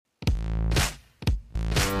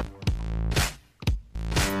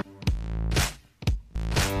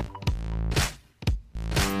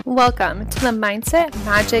Welcome to the Mindset,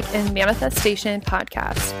 Magic, and Manifestation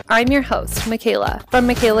podcast. I'm your host, Michaela from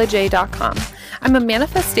MichaelaJ.com. I'm a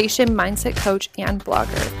manifestation mindset coach and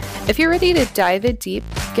blogger. If you're ready to dive in deep,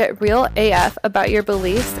 get real AF about your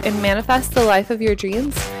beliefs, and manifest the life of your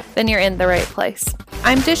dreams, then you're in the right place.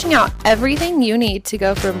 I'm dishing out everything you need to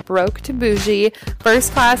go from broke to bougie,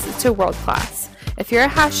 first class to world class. If your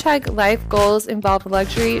hashtag life goals involve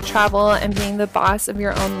luxury, travel, and being the boss of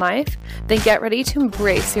your own life, then get ready to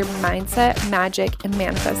embrace your mindset, magic, and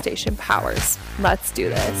manifestation powers. Let's do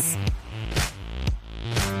this.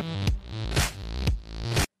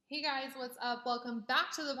 Hey guys, what's up? Welcome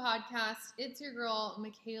back to the podcast. It's your girl,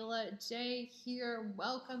 Michaela J here.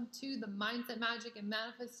 Welcome to the Mindset, Magic, and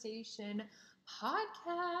Manifestation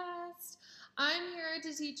podcast. I'm here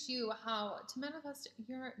to teach you how to manifest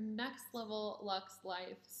your next level Lux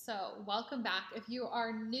life. So welcome back. If you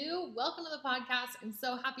are new, welcome to the podcast. I'm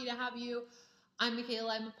so happy to have you. I'm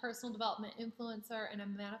Michaela. I'm a personal development influencer and a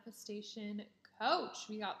manifestation coach.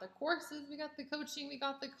 We got the courses, we got the coaching, we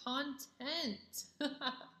got the content.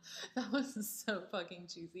 That was so fucking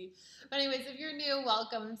cheesy. But anyways, if you're new,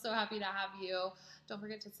 welcome. I'm so happy to have you. Don't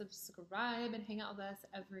forget to subscribe and hang out with us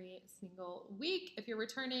every single week. If you're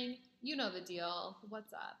returning, you know the deal.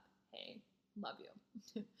 What's up? Hey, love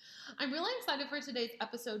you. I'm really excited for today's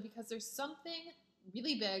episode because there's something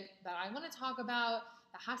really big that I want to talk about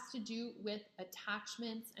that has to do with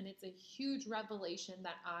attachments, and it's a huge revelation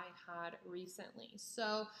that I had recently.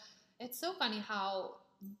 So it's so funny how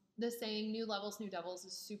the saying new levels, new devils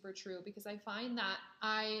is super true, because I find that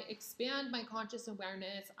I expand my conscious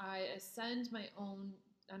awareness, I ascend my own,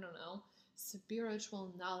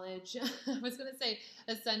 spiritual knowledge. I was going to say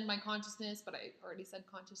ascend my consciousness, but I already said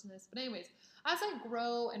consciousness. But anyways, as I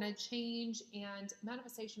grow and I change and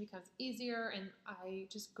manifestation becomes easier and I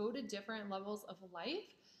just go to different levels of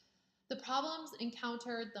life, the problems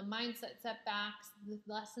encountered, the mindset setbacks, the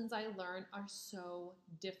lessons I learned are so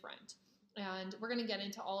different. And we're going to get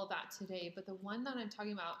into all of that today. But the one that I'm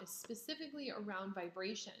talking about is specifically around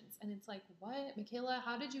vibrations. And it's like, what, Michaela,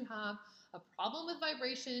 how did you have a problem with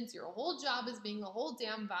vibrations? Your whole job is being the whole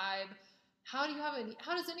damn vibe. How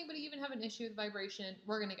does anybody even have an issue with vibration?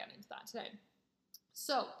 We're going to get into that today.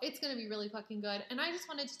 So it's going to be really fucking good. And I just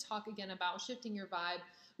wanted to talk again about shifting your vibe.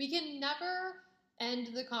 We can never end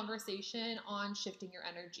the conversation on shifting your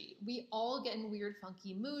energy. We all get in weird,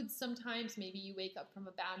 funky moods sometimes. Maybe you wake up from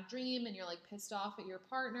a bad dream and you're like pissed off at your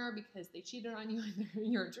partner because they cheated on you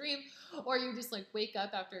in your dream, or you just like wake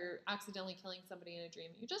up after accidentally killing somebody in a dream.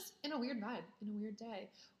 You're just in a weird vibe, in a weird day.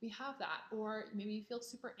 We have that. Or maybe you feel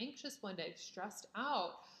super anxious one day, stressed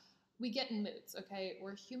out. We get in moods, okay?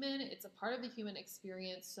 We're human. It's a part of the human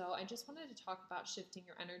experience. So I just wanted to talk about shifting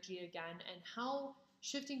your energy again, and how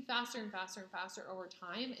shifting faster and faster and faster over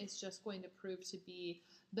time is just going to prove to be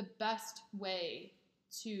the best way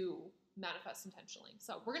to manifest intentionally.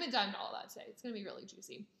 So we're going to dive into all that today. It's going to be really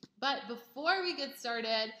juicy. But before we get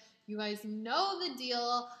started, you guys know the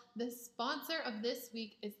deal. The sponsor of this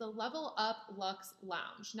week is the Level Up Lux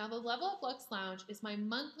Lounge. Now, the Level Up Lux Lounge is my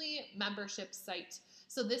monthly membership site.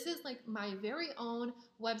 So this is like my very own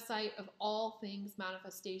website of all things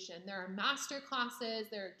manifestation. There are master classes,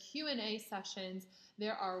 there are Q&A sessions,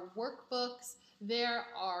 there are workbooks, there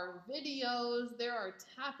are videos, there are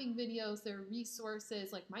tapping videos, there are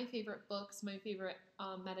resources like my favorite books, my favorite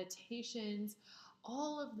meditations,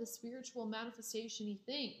 all of the spiritual manifestation-y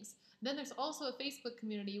things. Then there's also a Facebook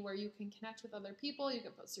community where you can connect with other people, you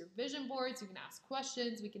can post your vision boards, you can ask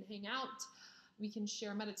questions, we can hang out, we can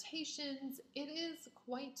share meditations. It's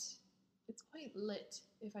quite lit,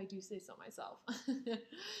 if I do say so myself.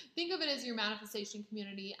 Think of it as your manifestation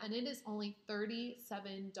community, and it is only $37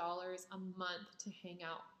 a month to hang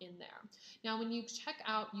out in there. Now, when you check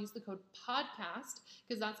out, use the code PODCAST,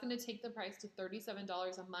 because that's going to take the price to $37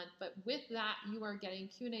 a month. But with that, you are getting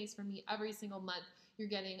Q&As from me every single month. You're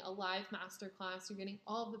getting a live masterclass. You're getting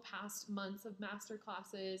all of the past months of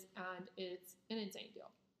masterclasses, and it's an insane deal.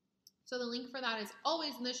 So the link for that is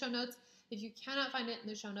always in the show notes. If you cannot find it in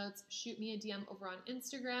the show notes, shoot me a DM over on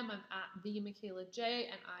Instagram. I'm at @TheMichaelaJ,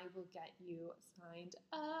 and I will get you signed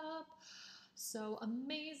up. So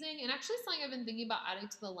amazing. And actually something I've been thinking about adding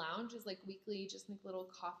to the lounge is like weekly, just like little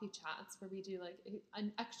coffee chats where we do like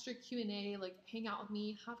an extra Q&A, like hang out with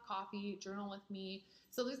me, have coffee, journal with me.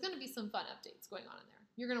 So there's going to be some fun updates going on in there.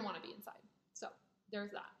 You're going to want to be inside. So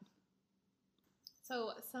there's that.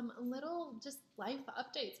 So, some little just life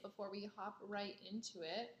updates before we hop right into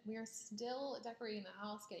it. We are still decorating the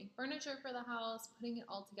house, getting furniture for the house, putting it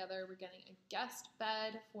all together. We're getting a guest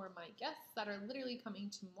bed for my guests that are literally coming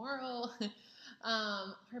tomorrow.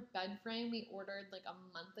 Her bed frame we ordered like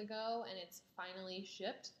a month ago and it's finally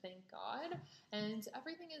shipped, thank God. And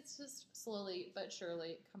everything is just slowly but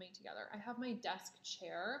surely coming together. I have my desk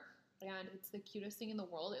chair and it's the cutest thing in the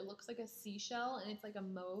world. It looks like a seashell and it's like a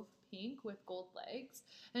mauve pink with gold legs.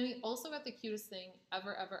 And we also got the cutest thing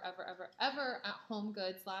ever at Home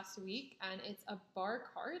Goods last week, and it's a bar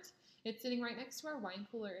cart. It's sitting right next to our wine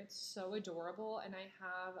cooler. It's so adorable, and I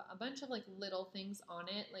have a bunch of like little things on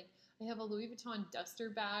it. Like I have a Louis Vuitton duster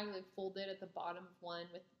bag like folded at the bottom of one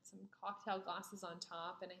with some cocktail glasses on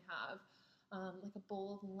top, and I have like a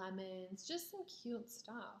bowl of lemons, just some cute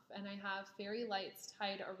stuff. And I have fairy lights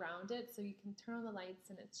tied around it so you can turn on the lights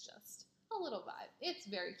and it's just a little vibe. It's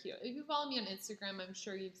very cute. If you follow me on Instagram, I'm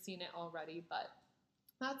sure you've seen it already, but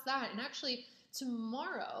that's that. And actually,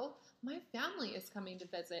 tomorrow, my family is coming to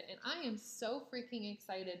visit, and I am so freaking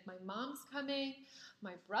excited. My mom's coming,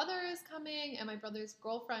 my brother is coming, and my brother's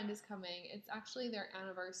girlfriend is coming. It's actually their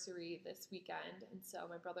anniversary this weekend, and so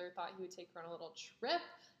my brother thought he would take her on a little trip,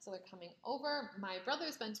 so they're coming over. My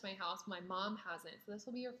brother's been to my house, my mom hasn't, so this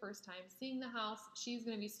will be her first time seeing the house. She's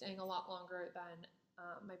going to be staying a lot longer than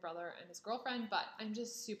my brother and his girlfriend, but I'm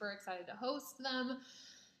just super excited to host them,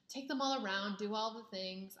 take them all around, do all the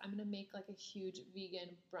things. I'm going to make like a huge vegan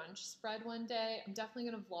brunch spread one day. I'm definitely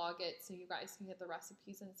going to vlog it so you guys can get the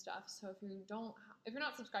recipes and stuff. So if you're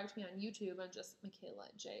not subscribed to me on YouTube, I'm just Michaela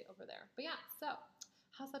J over there. But yeah, so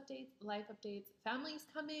house updates, life updates, family's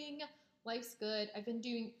coming, life's good. I've been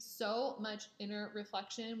doing so much inner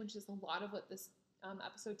reflection, which is a lot of what this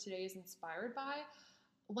episode today is inspired by.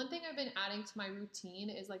 One thing I've been adding to my routine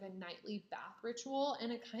is like a nightly bath ritual,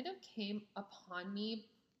 and it kind of came upon me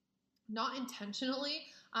not intentionally.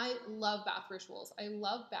 I love bath rituals. I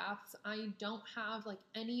love baths. I don't have like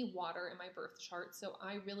any water in my birth chart, so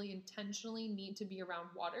I really intentionally need to be around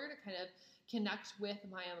water to kind of connect with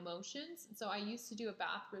my emotions. And so I used to do a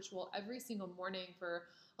bath ritual every single morning for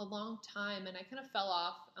a long time, and I kind of fell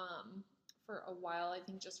off for a while, I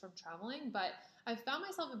think just from traveling, but I found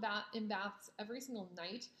myself in baths every single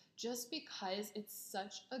night just because it's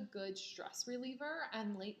such a good stress reliever.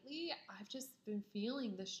 And lately, I've just been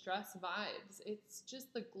feeling the stress vibes. It's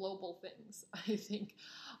just the global things, I think,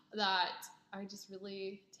 that are just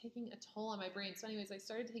really taking a toll on my brain. So anyways, I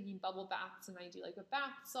started taking bubble baths, and I do like a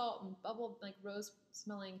bath salt and bubble, like rose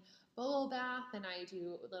smelling bubble bath, and I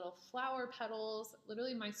do little flower petals.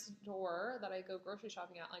 Literally my store that I go grocery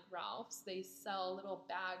shopping at, like Ralph's, they sell little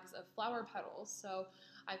bags of flower petals. So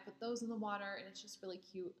I put those in the water, and it's just really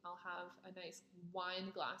cute. I'll have a nice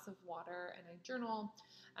wine glass of water, and I journal.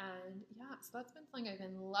 And yeah, so that's been something I've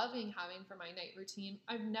been loving having for my night routine.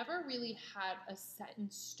 I've never really had a set in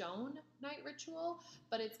stone night ritual,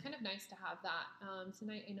 but it's kind of nice to have that.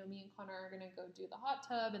 Tonight, I know me and Connor are going to go do the hot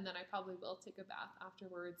tub, and then I probably will take a bath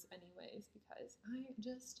afterwards anyways, because I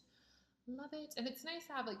just love it. And it's nice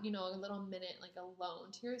to have, like, you know, a little minute, like,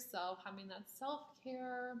 alone to yourself, having that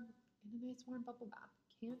self-care in a nice warm bubble bath.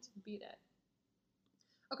 Can't beat it.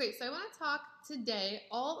 Okay, so I want to talk today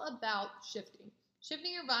all about shifting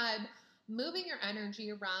your vibe, moving your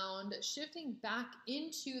energy around, shifting back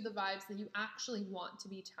into the vibes that you actually want to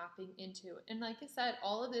be tapping into. And like I said,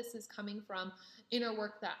 all of this is coming from inner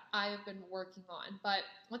work that I've been working on. But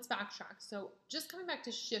let's backtrack. So just coming back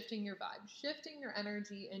to shifting your vibe, shifting your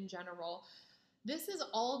energy in general. This is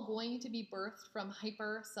all going to be birthed from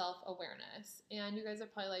hyper self-awareness. And you guys are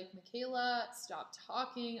probably like, Michaela, stop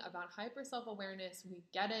talking about hyper self-awareness. We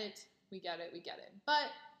get it. But,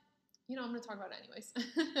 you know, I'm going to talk about it anyways.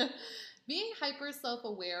 Being hyper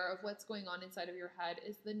self-aware of what's going on inside of your head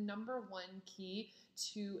is the number one key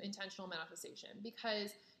to intentional manifestation,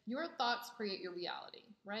 because your thoughts create your reality,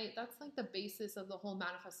 right? That's like the basis of the whole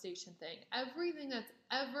manifestation thing. Everything that's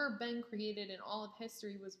ever been created in all of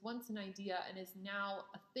history was once an idea and is now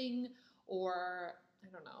a thing, or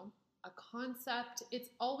I don't know, a concept. It's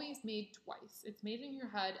always made twice. It's made in your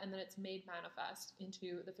head, and then it's made manifest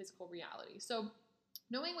into the physical reality. So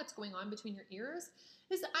knowing what's going on between your ears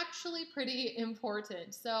is actually pretty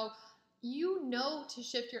important. So you know to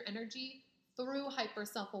shift your energy through hyper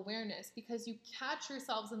self-awareness, because you catch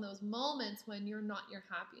yourselves in those moments when you're not your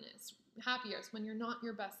happiest, when you're not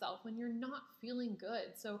your best self, when you're not feeling good.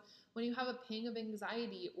 So when you have a pang of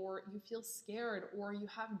anxiety, or you feel scared, or you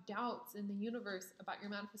have doubts in the universe about your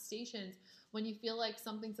manifestations, when you feel like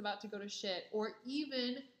something's about to go to shit, or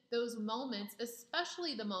even those moments,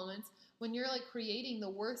 especially the moments when you're like creating the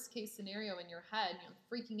worst case scenario in your head, you're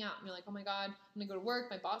freaking out and you're like, oh my God, I'm gonna go to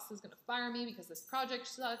work, my boss is gonna fire me because this project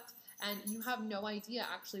sucked, and you have no idea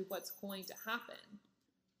actually what's going to happen.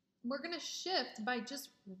 We're gonna shift by just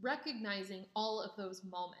recognizing all of those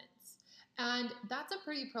moments. And that's a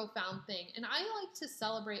pretty profound thing. And I like to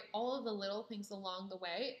celebrate all of the little things along the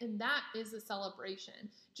way, and that is a celebration.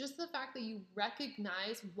 Just the fact that you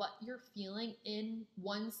recognize what you're feeling in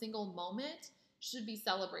one single moment should be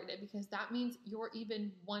celebrated, because that means you're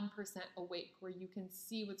even 1% awake, where you can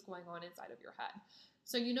see what's going on inside of your head.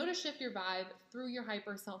 So you know to shift your vibe through your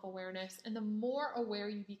hyper self-awareness, and the more aware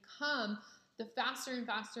you become, the faster and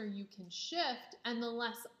faster you can shift, and the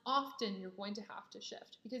less often you're going to have to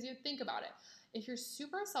shift. Because you think about it, if you're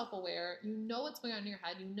super self-aware, you know what's going on in your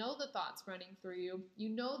head, you know the thoughts running through you, you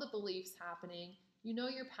know the beliefs happening, you know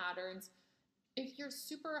your patterns. If you're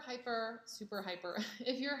super hyper,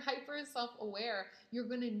 if you're hyper self-aware, you're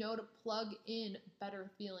going to know to plug in better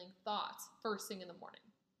feeling thoughts first thing in the morning.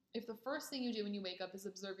 If the first thing you do when you wake up is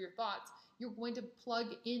observe your thoughts, you're going to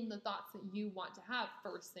plug in the thoughts that you want to have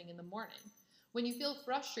first thing in the morning. When you feel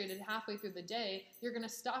frustrated halfway through the day, you're going to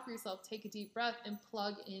stop yourself, take a deep breath, and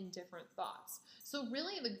plug in different thoughts. So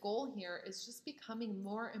really the goal here is just becoming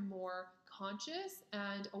more and more conscious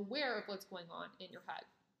and aware of what's going on in your head.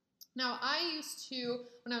 Now, I used to,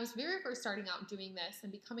 when I was very first starting out doing this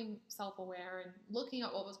and becoming self-aware and looking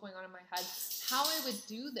at what was going on in my head, how I would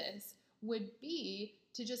do this would be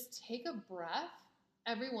to just take a breath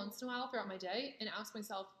every once in a while throughout my day and ask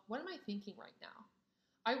myself, what am I thinking right now?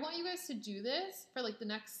 I want you guys to do this for like the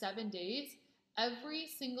next 7 days. Every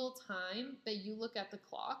single time that you look at the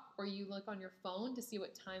clock or you look on your phone to see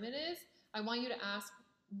what time it is, I want you to ask,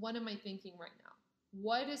 what am I thinking right now?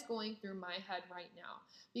 What is going through my head right now?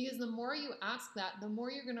 Because the more you ask that, the more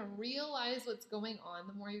you're going to realize what's going on,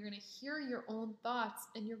 the more you're going to hear your own thoughts,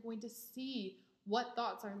 and you're going to see what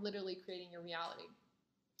thoughts are literally creating your reality.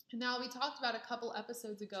 Now, we talked about a couple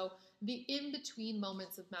episodes ago the in-between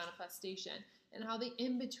moments of manifestation, and how the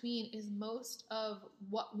in-between is most of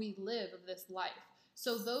what we live of this life.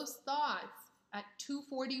 So those thoughts at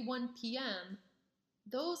 2:41 p.m.,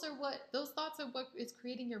 those thoughts are what is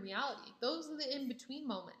creating your reality. Those are the in-between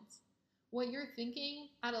moments. What you're thinking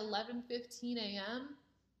at 11:15 a.m.,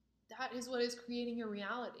 that is what is creating your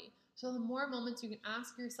reality. So the more moments you can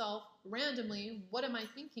ask yourself randomly, what am I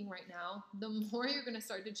thinking right now? The more you're going to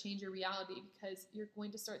start to change your reality, because you're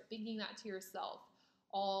going to start thinking that to yourself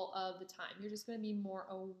all of the time. You're just going to be more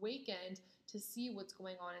awakened to see what's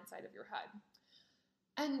going on inside of your head.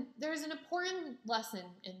 And there's an important lesson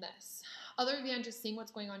in this. Other than just seeing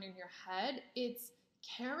what's going on in your head, it's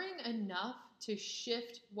caring enough to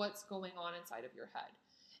shift what's going on inside of your head.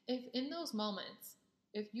 If in those moments,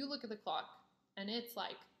 if you look at the clock and it's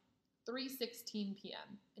like 3:16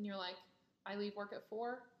 p.m. and you're like, I leave work at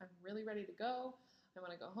 4, I'm really ready to go, I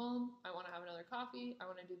want to go home, I want to have another coffee, I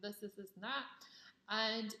want to do this, and that.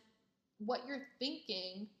 And what you're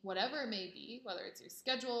thinking, whatever it may be, whether it's your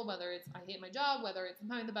schedule, whether it's I hate my job, whether it's I'm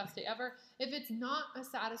having the best day ever, if it's not a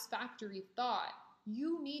satisfactory thought,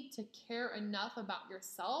 you need to care enough about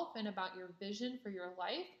yourself and about your vision for your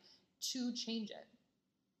life to change it.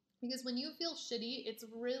 Because when you feel shitty, it's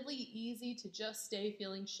really easy to just stay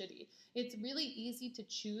feeling shitty. It's really easy to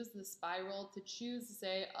choose the spiral, to choose to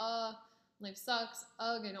say, life sucks,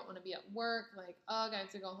 ugh, I don't want to be at work, like, ugh, I have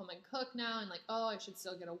to go home and cook now, and like, oh, I should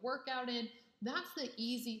still get a workout in. That's the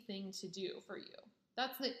easy thing to do for you.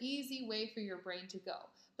 That's the easy way for your brain to go.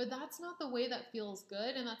 But that's not the way that feels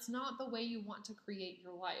good, and that's not the way you want to create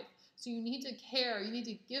your life. So you need to care, you need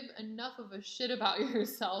to give enough of a shit about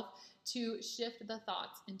yourself to shift the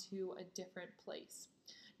thoughts into a different place.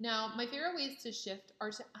 Now, my favorite ways to shift are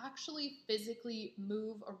to actually physically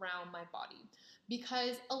move around my body,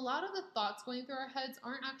 because a lot of the thoughts going through our heads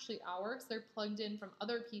aren't actually ours. They're plugged in from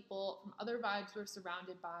other people, from other vibes we're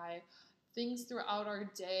surrounded by, things throughout our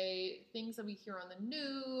day, things that we hear on the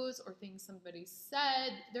news, or things somebody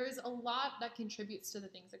said. There's a lot that contributes to the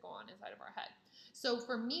things that go on inside of our head. So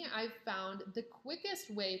for me, I've found the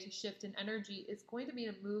quickest way to shift in energy is going to be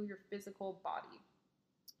to move your physical body.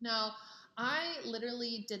 Now, I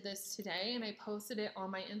literally did this today, and I posted it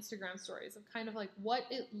on my Instagram stories of kind of like what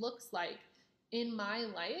it looks like in my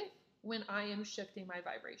life when I am shifting my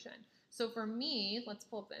vibration. So for me, let's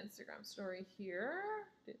pull up the Instagram story here.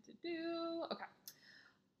 Okay.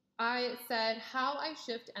 I said how I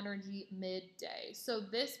shift energy midday. So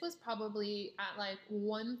this was probably at like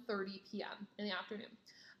 1:30 p.m. in the afternoon.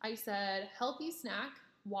 I said healthy snack,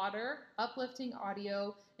 water, uplifting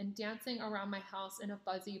audio, and dancing around my house in a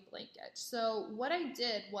fuzzy blanket. So what I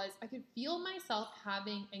did was I could feel myself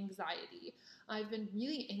having anxiety. I've been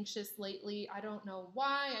really anxious lately. I don't know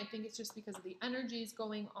why. I think it's just because of the energies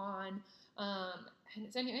going on.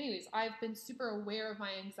 Anyways, I've been super aware of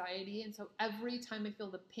my anxiety. And so every time I feel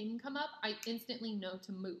the ping come up, I instantly know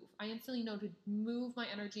to move. I instantly know to move my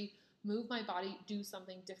energy, move my body, do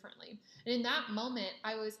something differently. And in that moment,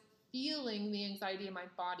 I was feeling the anxiety in my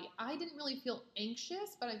body. I didn't really feel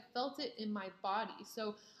anxious, but I felt it in my body.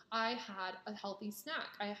 So I had a healthy snack.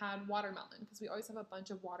 I had watermelon because we always have a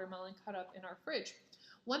bunch of watermelon cut up in our fridge.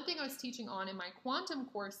 One thing I was teaching on in my quantum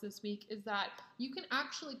course this week is that you can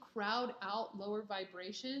actually crowd out lower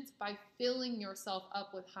vibrations by filling yourself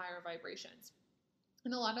up with higher vibrations.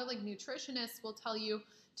 And a lot of like nutritionists will tell you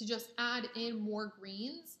to just add in more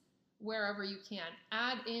greens wherever you can.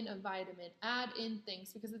 Add in a vitamin, add in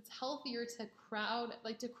things, because it's healthier to crowd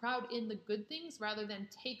in the good things rather than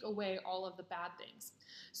take away all of the bad things.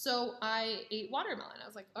 So I ate watermelon. I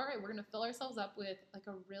was like, all right, we're gonna fill ourselves up with like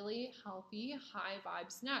a really healthy, high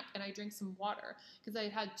vibe snack. And I drank some water because I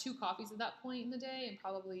had 2 coffees at that point in the day and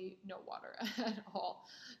probably no water at all.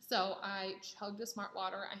 So I chugged a smart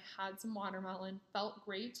water. I had some watermelon, felt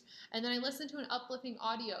great. And then I listened to an uplifting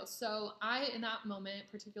audio. So I, in that moment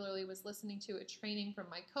particularly, was listening to a training from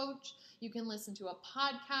my coach. You can listen to a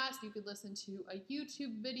podcast. You could listen to a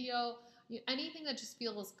YouTube video, anything that just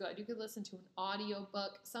feels good. You could listen to an audio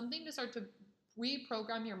book, something to start to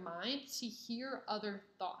reprogram your mind to hear other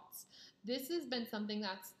thoughts. This has been something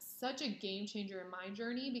that's such a game changer in my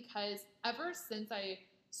journey because ever since I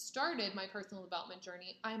started my personal development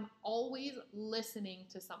journey, I'm always listening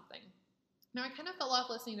to something. Now, I kind of fell off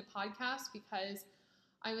listening to podcasts because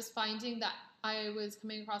I was finding that I was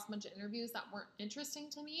coming across a bunch of interviews that weren't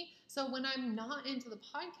interesting to me. So when I'm not into the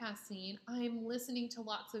podcast scene, I'm listening to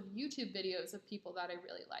lots of YouTube videos of people that I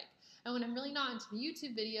really like. And when I'm really not into the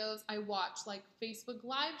YouTube videos, I watch like Facebook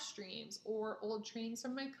live streams or old trainings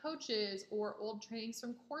from my coaches or old trainings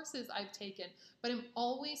from courses I've taken. But I'm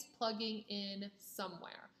always plugging in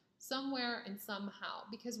somewhere and somehow,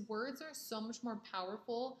 because words are so much more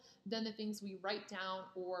powerful than the things we write down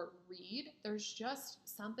or read. There's just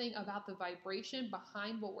something about the vibration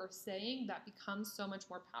behind what we're saying that becomes so much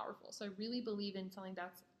more powerful. So I really believe in something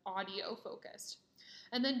that's audio focused.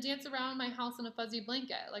 And then dance around my house in a fuzzy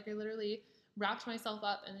blanket. Like I literally wrapped myself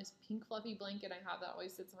up in this pink fluffy blanket I have that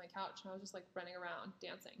always sits on my couch, and I was just like running around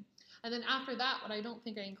dancing. And then after that, what I don't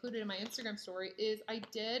think I included in my Instagram story is I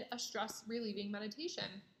did a stress relieving meditation.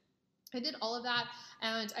 I did all of that,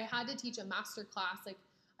 and I had to teach a master class, like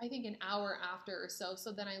I think an hour after or so.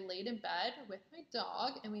 So then I laid in bed with my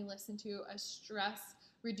dog, and we listened to a stress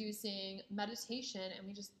reducing meditation, and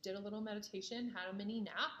we just did a little meditation, had a mini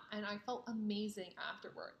nap, and I felt amazing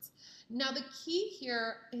afterwards. Now, the key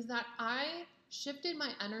here is that I shifted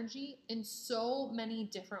my energy in so many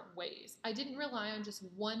different ways. I didn't rely on just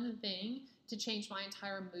one thing to change my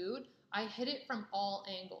entire mood. I hit it from all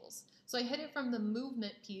angles. So I hit it from the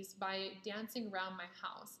movement piece by dancing around my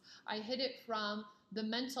house. I hit it from the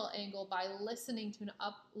mental angle by listening to an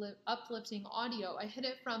uplifting audio. I hit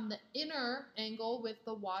it from the inner angle with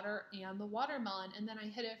the water and the watermelon. And then I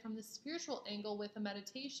hit it from the spiritual angle with the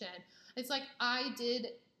meditation. It's like I did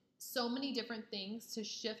so many different things to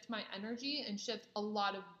shift my energy and shift a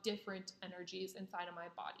lot of different energies inside of my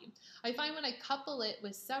body. I find when I couple it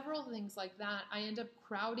with several things like that, I end up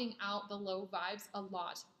crowding out the low vibes a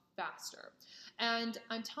lot faster. And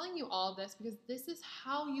I'm telling you all of this because this is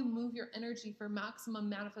how you move your energy for maximum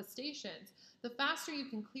manifestations. The faster you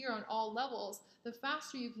can clear on all levels, the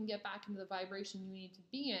faster you can get back into the vibration you need to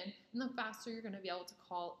be in, and the faster you're going to be able to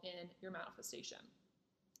call in your manifestation.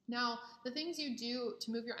 Now, the things you do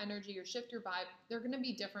to move your energy or shift your vibe, they're going to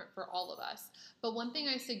be different for all of us. But one thing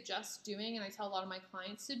I suggest doing, and I tell a lot of my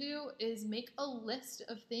clients to do, is make a list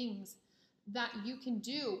of things that you can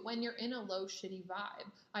do when you're in a low, shitty vibe.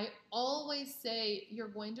 I always say you're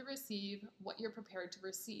going to receive what you're prepared to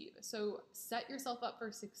receive. So set yourself up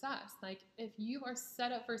for success. Like if you are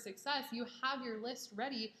set up for success, you have your list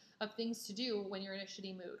ready of things to do when you're in a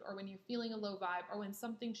shitty mood, or when you're feeling a low vibe, or when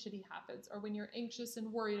something shitty happens, or when you're anxious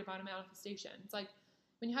and worried about a manifestation. It's like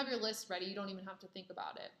when you have your list ready, you don't even have to think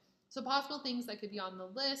about it. So possible things that could be on the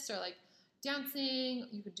list are like dancing,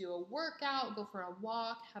 you could do a workout, go for a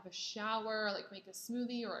walk, have a shower, like make a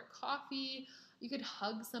smoothie or a coffee. You could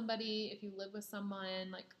hug somebody if you live with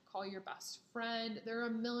someone, like call your best friend. There are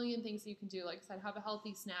a million things that you can do. Like I said, have a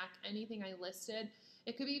healthy snack, anything I listed.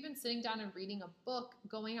 It could be even sitting down and reading a book,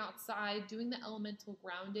 going outside, doing the elemental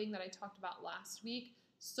grounding that I talked about last week.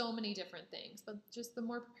 So many different things, but just the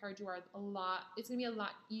more prepared you are, it's gonna be a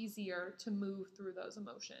lot easier to move through those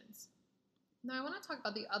emotions. Now I want to talk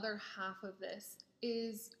about the other half of this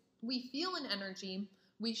is we feel an energy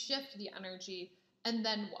we shift the energy, and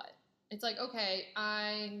then what? It's like, okay,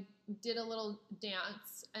 I did a little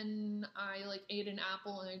dance and I like ate an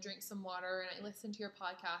apple and I drank some water and I listened to your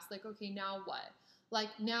podcast. Like, okay, now what? Like,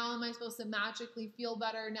 now am I supposed to magically feel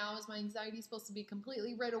better? Now is my anxiety supposed to be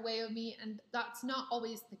completely rid away of me? And that's not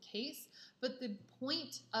always the case. But the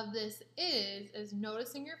point of this is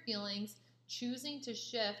noticing your feelings, choosing to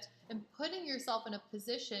shift, and putting yourself in a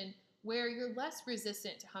position where you're less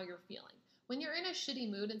resistant to how you're feeling. When you're in a shitty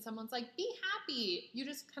mood and someone's like, be happy, you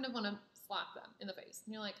just kind of want to slap them in the face.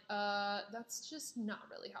 And you're like, that's just not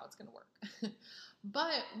really how it's going to work.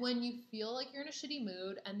 But when you feel like you're in a shitty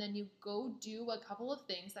mood and then you go do a couple of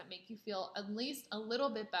things that make you feel at least a little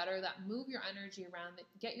bit better, that move your energy around, that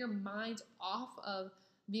get your mind off of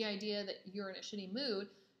the idea that you're in a shitty mood,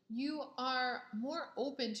 you are more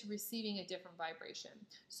open to receiving a different vibration.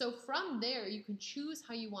 So from there, you can choose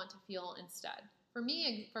how you want to feel instead. For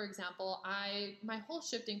me, for example, my whole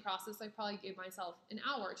shifting process, I probably gave myself an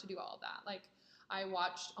hour to do all of that. Like, I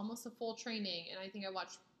watched almost a full training, and I think I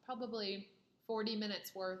watched probably 40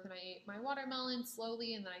 minutes worth, and I ate my watermelon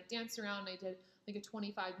slowly, and then I danced around, and I did like a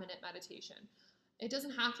 25-minute meditation. It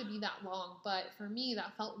doesn't have to be that long, but for me,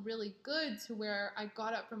 that felt really good, to where I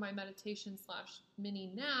got up from my meditation /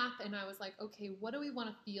 mini nap, and I was like, okay, what do we want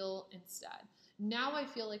to feel instead? Now I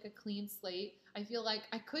feel like a clean slate. I feel like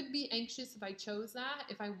I could be anxious if I chose that,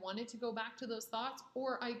 if I wanted to go back to those thoughts,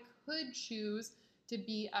 or I could choose to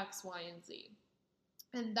be X, Y, and Z.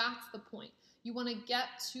 And that's the point. You want to get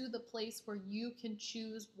to the place where you can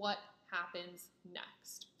choose what happens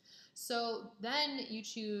next. So then you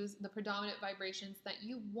choose the predominant vibrations that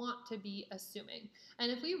you want to be assuming.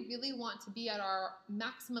 And if we really want to be at our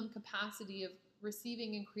maximum capacity of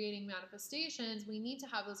receiving and creating manifestations, we need to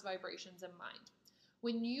have those vibrations in mind.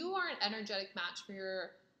 When you are an energetic match for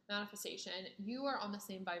your manifestation, you are on the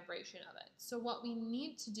same vibration of it. So what we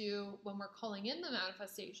need to do when we're calling in the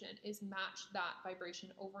manifestation is match that vibration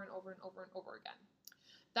over and over and over and over again.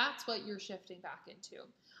 That's what you're shifting back into.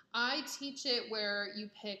 I teach it where you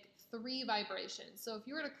pick 3 vibrations. So if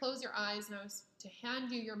you were to close your eyes and I was to hand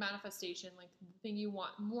you your manifestation, like the thing you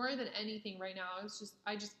want more than anything right now,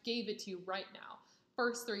 I just gave it to you right now.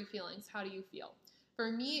 First 3 feelings, how do you feel? For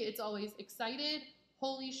me, it's always excited,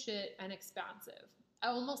 holy shit, and expansive.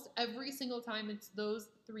 Almost every single time, it's those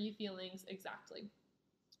 3 feelings exactly.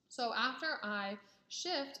 So after I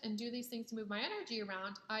shift and do these things to move my energy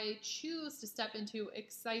around, I choose to step into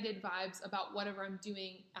excited vibes about whatever I'm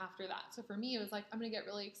doing after that. So for me, it was like, I'm going to get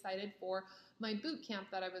really excited for my boot camp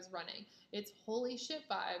that I was running. It's holy shit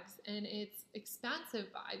vibes and it's expansive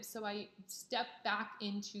vibes. So I step back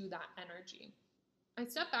into that energy. I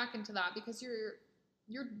step back into that because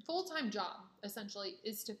your full-time job essentially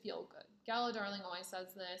is to feel good. Gala Darling always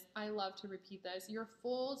says this. I love to repeat this. Your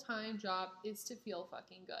full-time job is to feel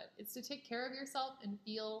fucking good. It's to take care of yourself and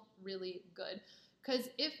feel really good. Because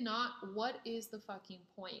if not, what is the fucking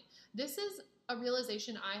point? This is a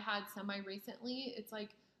realization I had semi-recently. It's like,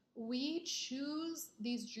 we choose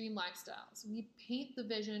these dream lifestyles. We paint the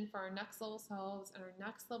vision for our next level selves and our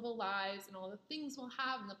next level lives and all the things we'll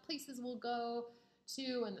have and the places we'll go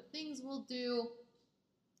to and the things we'll do.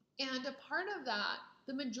 And a part of that,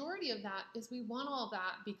 the majority of that, is we want all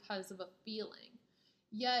that because of a feeling.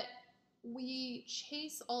 Yet we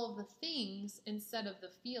chase all of the things instead of the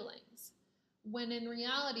feelings. When in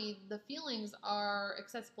reality, the feelings are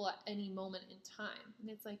accessible at any moment in time. And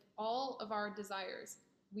it's like all of our desires,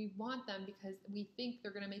 we want them because we think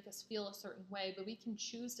they're going to make us feel a certain way, but we can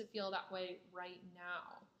choose to feel that way right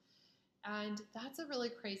now. And that's a really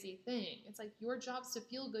crazy thing. It's like your job's to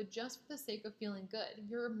feel good just for the sake of feeling good.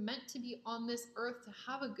 You're meant to be on this earth to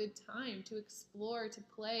have a good time, to explore, to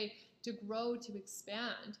play, to grow, to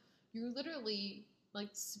expand. You're literally like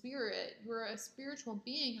spirit. You're a spiritual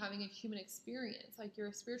being having a human experience. Like you're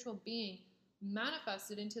a spiritual being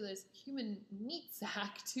manifested into this human meat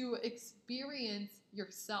sack to experience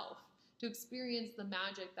yourself, to experience the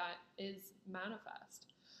magic that is manifest.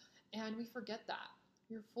 And we forget that.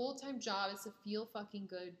 Your full-time job is to feel fucking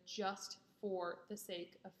good just for the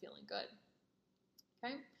sake of feeling good.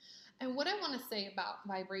 Okay? And what I want to say about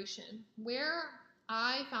vibration, where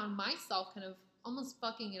I found myself kind of almost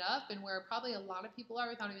fucking it up and where probably a lot of people are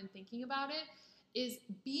without even thinking about it, is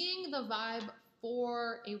being the vibe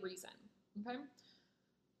for a reason. Okay?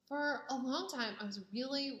 For a long time, I was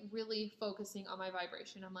really, really focusing on my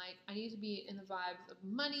vibration. I'm like, I need to be in the vibes of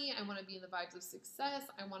money. I want to be in the vibes of success.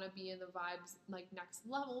 I want to be in the vibes, like next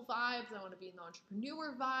level vibes. I want to be in the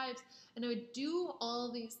entrepreneur vibes. And I would do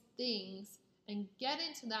all these things and get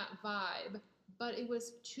into that vibe, but it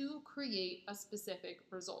was to create a specific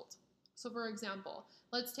result. So for example,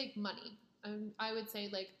 let's take money. I would say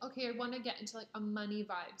like, okay, I want to get into like a money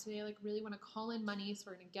vibe today. I like really want to call in money, so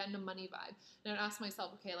we're gonna get in a money vibe. And I would ask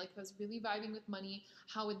myself, okay, like if I was really vibing with money,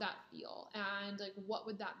 how would that feel? And like, what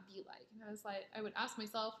would that be like? And I was like, I would ask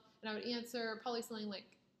myself, and I would answer probably something like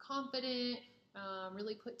confident,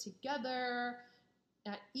 really put together,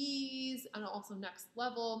 at ease, and also next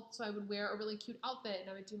level. So I would wear a really cute outfit, and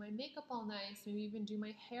I would do my makeup all nice, maybe even do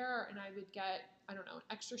my hair, and I would get, I don't know, an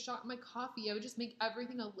extra shot in my coffee. I would just make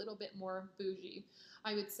everything a little bit more bougie.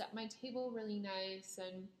 I would set my table really nice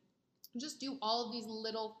and just do all of these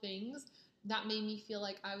little things that made me feel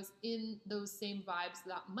like I was in those same vibes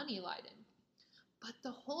that money lied in. But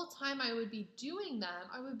the whole time I would be doing them,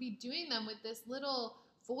 I would be doing them with this little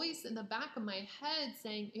voice in the back of my head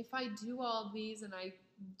saying, if I do all of these and I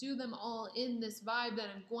do them all in this vibe, then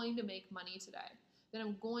I'm going to make money today. Then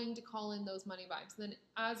I'm going to call in those money vibes. Then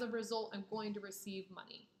as a result, I'm going to receive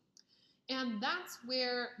money. And that's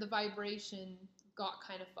where the vibration got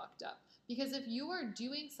kind of fucked up. Because if you are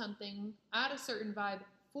doing something at a certain vibe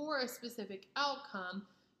for a specific outcome,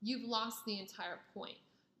 you've lost the entire point.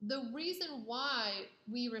 The reason why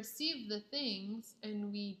we receive the things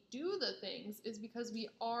and we do the things is because we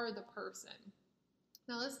are the person.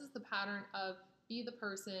 Now, this is the pattern of be the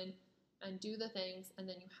person and do the things, and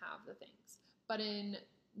then you have the things. But in,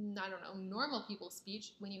 I don't know, normal people's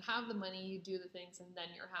speech, when you have the money, you do the things, and then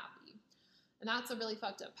you're happy. And that's a really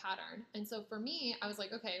fucked up pattern. And so for me, I was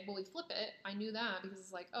like, okay, well, we flip it. I knew that because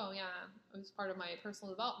it's like, oh yeah, it was part of my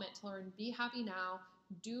personal development to learn, be happy now,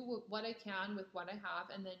 do what I can with what I have,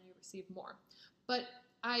 and then you receive more. But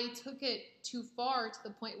I took it too far to the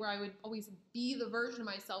point where I would always be the version of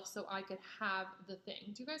myself so I could have the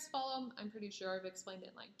thing. Do you guys follow? I'm pretty sure I've explained it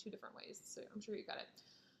in like 2 different ways, so I'm sure you got it.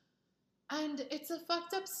 And it's a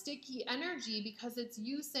fucked up sticky energy because it's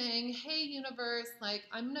you saying, hey, universe, like,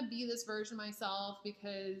 I'm going to be this version of myself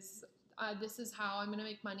because this is how I'm going to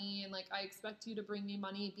make money. And like, I expect you to bring me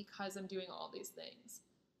money because I'm doing all these things.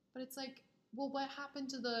 But it's like, well, what happened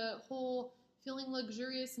to the whole feeling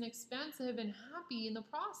luxurious and expansive and happy in the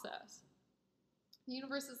process? The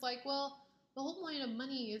universe is like, well, the whole point of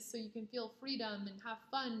money is so you can feel freedom and have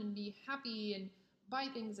fun and be happy and buy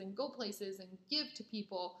things and go places and give to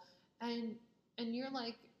people. And you're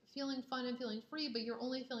like feeling fun and feeling free, but you're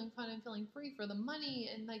only feeling fun and feeling free for the money.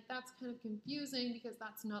 And like, that's kind of confusing because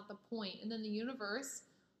that's not the point. And then the universe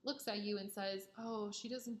looks at you and says, oh, she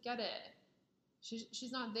doesn't get it.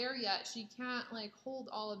 She's not there yet. She can't like hold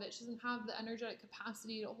all of it. She doesn't have the energetic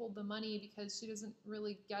capacity to hold the money because she doesn't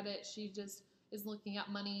really get it. She just is looking at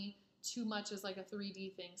money too much as like a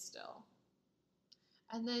 3D thing still.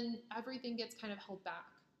 And then everything gets kind of held back.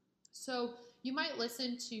 So you might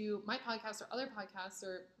listen to my podcast or other podcasts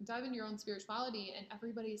or dive into your own spirituality and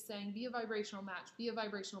everybody's saying, be a vibrational match, be a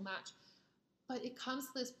vibrational match. But it comes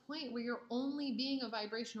to this point where you're only being a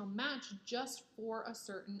vibrational match just for a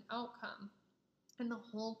certain outcome. And the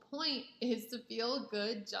whole point is to feel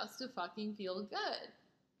good just to fucking feel good.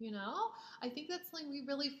 You know? I think that's something we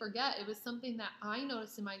really forget. It was something that I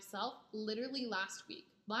noticed in myself literally last week.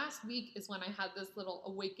 Last week is when I had this little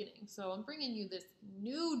awakening. So I'm bringing you this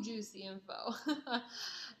new juicy info.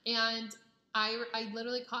 And I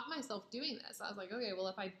literally caught myself doing this. I was like, okay, well,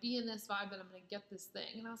 if I be in this vibe, then I'm going to get this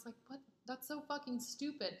thing. And I was like, what? That's so fucking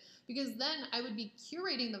stupid. Because then I would be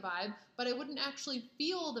curating the vibe, but I wouldn't actually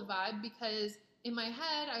feel the vibe because in my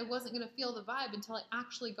head, I wasn't going to feel the vibe until I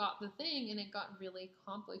actually got the thing, and it got really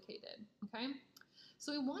complicated, okay?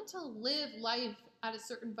 So we want to live life at a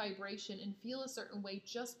certain vibration and feel a certain way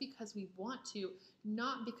just because we want to,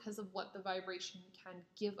 not because of what the vibration can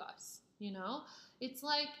give us, you know? It's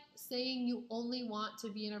like saying you only want to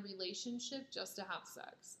be in a relationship just to have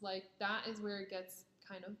sex. Like, that is where it gets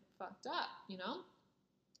kind of fucked up, you know?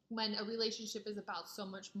 When a relationship is about so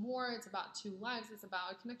much more, it's about 2 lives, it's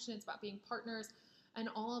about a connection, it's about being partners, and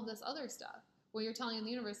all of this other stuff. What you're telling the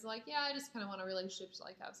universe is like, yeah, I just kind of want a relationship to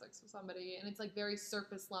like have sex with somebody, and it's like very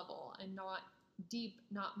surface level and not deep,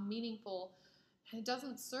 not meaningful, and it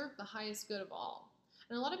doesn't serve the highest good of all.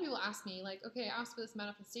 And a lot of people ask me like, okay, I asked for this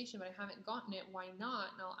manifestation, but I haven't gotten it. Why not?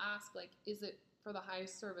 And I'll ask like, is it for the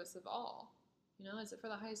highest service of all? You know, is it for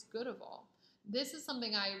the highest good of all? This is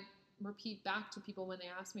something I repeat back to people when they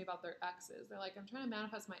ask me about their exes. They're like, I'm trying to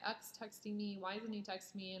manifest my ex texting me. Why isn't he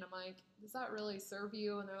texting me? And I'm like, does that really serve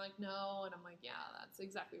you? And they're like, no. And I'm like, yeah, that's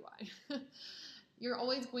exactly why. You're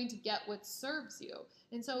always going to get what serves you.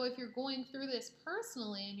 And so if you're going through this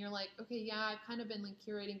personally and you're like, okay, yeah, I've kind of been like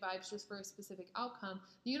curating vibes just for a specific outcome,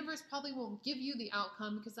 the universe probably won't give you the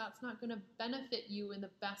outcome because that's not going to benefit you in the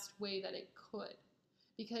best way that it could.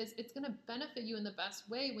 because it's going to benefit you in the best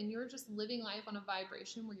way when you're just living life on a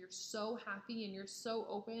vibration where you're so happy and you're so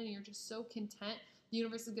open and you're just so content. The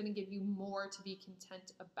universe is going to give you more to be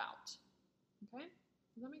content about. Okay?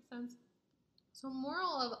 Does that make sense? So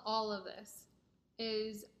moral of all of this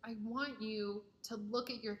is I want you to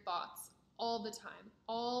look at your thoughts all the time,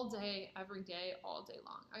 all day, every day, all day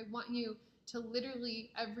long. I want you to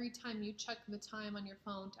literally, every time you check the time on your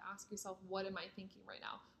phone, to ask yourself, what am I thinking right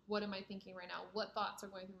now? What am I thinking right now? What thoughts are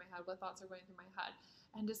going through my head? What thoughts are going through my head?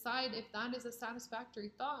 And decide if that is a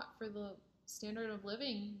satisfactory thought for the standard of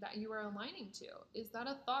living that you are aligning to. Is that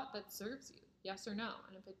a thought that serves you? Yes or no?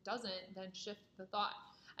 And if it doesn't, then shift the thought.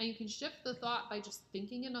 And you can shift the thought by just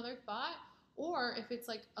thinking another thought, or if it's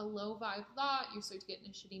like a low vibe thought, you start to get in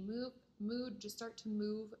a shitty mood, just start to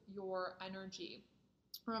move your energy.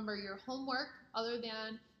 Remember, your homework, other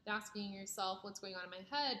than asking yourself what's going on in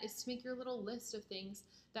my head, is to make your little list of things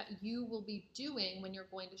that you will be doing when you're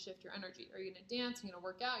going to shift your energy. Are you going to dance? Are you going to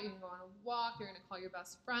work out? Are you going to go on a walk? You're going to call your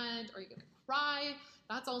best friend? Are you going to cry?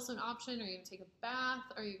 That's also an option. Are you going to take a bath?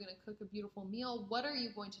 Are you going to cook a beautiful meal? What are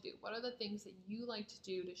you going to do? What are the things that you like to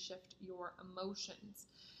do to shift your emotions?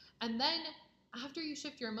 And then after you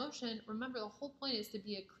shift your emotion, remember the whole point is to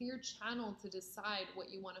be a clear channel to decide what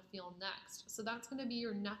you want to feel next. So that's going to be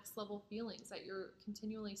your next level feelings that you're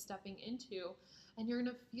continually stepping into. And you're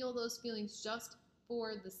going to feel those feelings just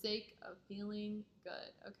for the sake of feeling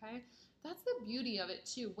good, okay? That's the beauty of it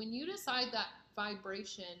too. When you decide that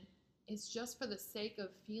vibration is just for the sake of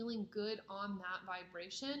feeling good on that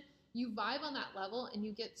vibration, you vibe on that level and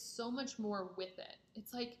you get so much more with it.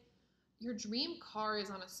 It's like your dream car is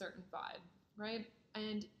on a certain vibe, right?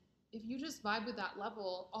 And if you just vibe with that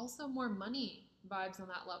level, also more money vibes on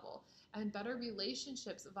that level, and better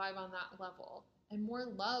relationships vibe on that level, and more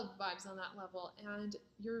love vibes on that level, and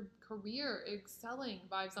your career excelling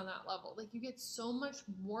vibes on that level. Like, you get so much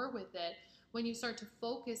more with it when you start to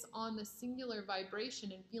focus on the singular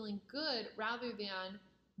vibration and feeling good rather than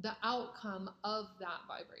the outcome of that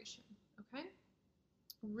vibration, okay?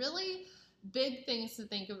 Really big things to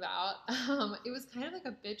think about. It was kind of like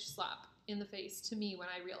a bitch slap in the face to me when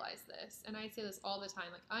I realized this. And I say this all the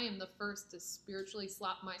time, like, I am the first to spiritually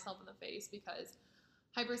slap myself in the face, because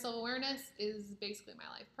hyper self-awareness is basically my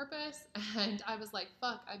life purpose. And I was like,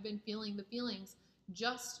 fuck, I've been feeling the feelings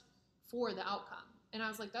just for the outcome. And I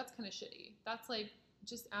was like, that's kind of shitty. That's like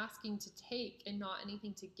just asking to take and not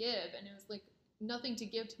anything to give. And it was like nothing to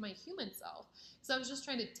give to my human self. So I was just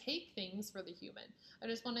trying to take things for the human. I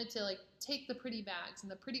just wanted to like take the pretty bags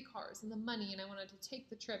and the pretty cars and the money, and I wanted to take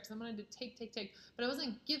the trips. I wanted to take. But I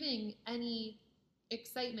wasn't giving any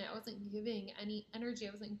excitement. I wasn't giving any energy.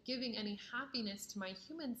 I wasn't giving any happiness to my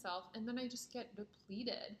human self. And then I just get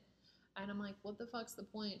depleted. And I'm like, what the fuck's the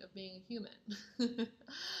point of being a human?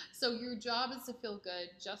 So your job is to feel good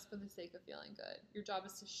just for the sake of feeling good. Your job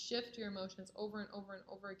is to shift your emotions over and over and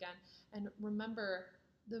over again. And remember,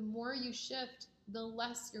 the more you shift, the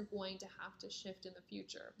less you're going to have to shift in the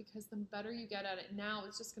future, because the better you get at it now,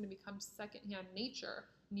 it's just going to become secondhand nature,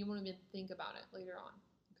 and you won't even think about it later on.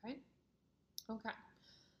 Okay.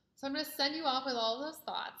 So I'm going to send you off with all those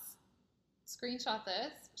thoughts. Screenshot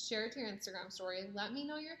this, share it to your Instagram story. Let me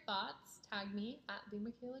know your thoughts. Tag me at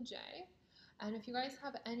 @TheMichaelaJ. And if you guys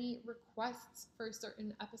have any requests for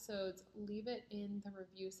certain episodes, leave it in the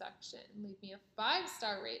review section. Leave me a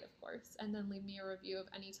 5-star rate, of course, and then leave me a review of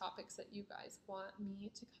any topics that you guys want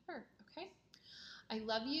me to cover, okay? I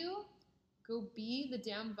love you. Go be the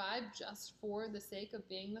damn vibe just for the sake of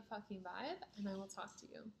being the fucking vibe, and I will talk to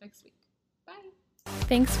you next week. Bye.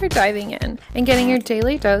 Thanks for diving in and getting your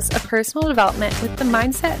daily dose of personal development with the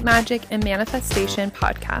Mindset, Magic, and Manifestation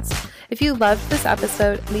podcast. If you loved this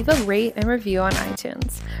episode, leave a rate and review on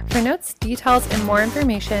iTunes. For notes, details, and more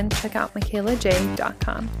information, check out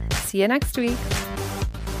michaelaj.com. See you next week.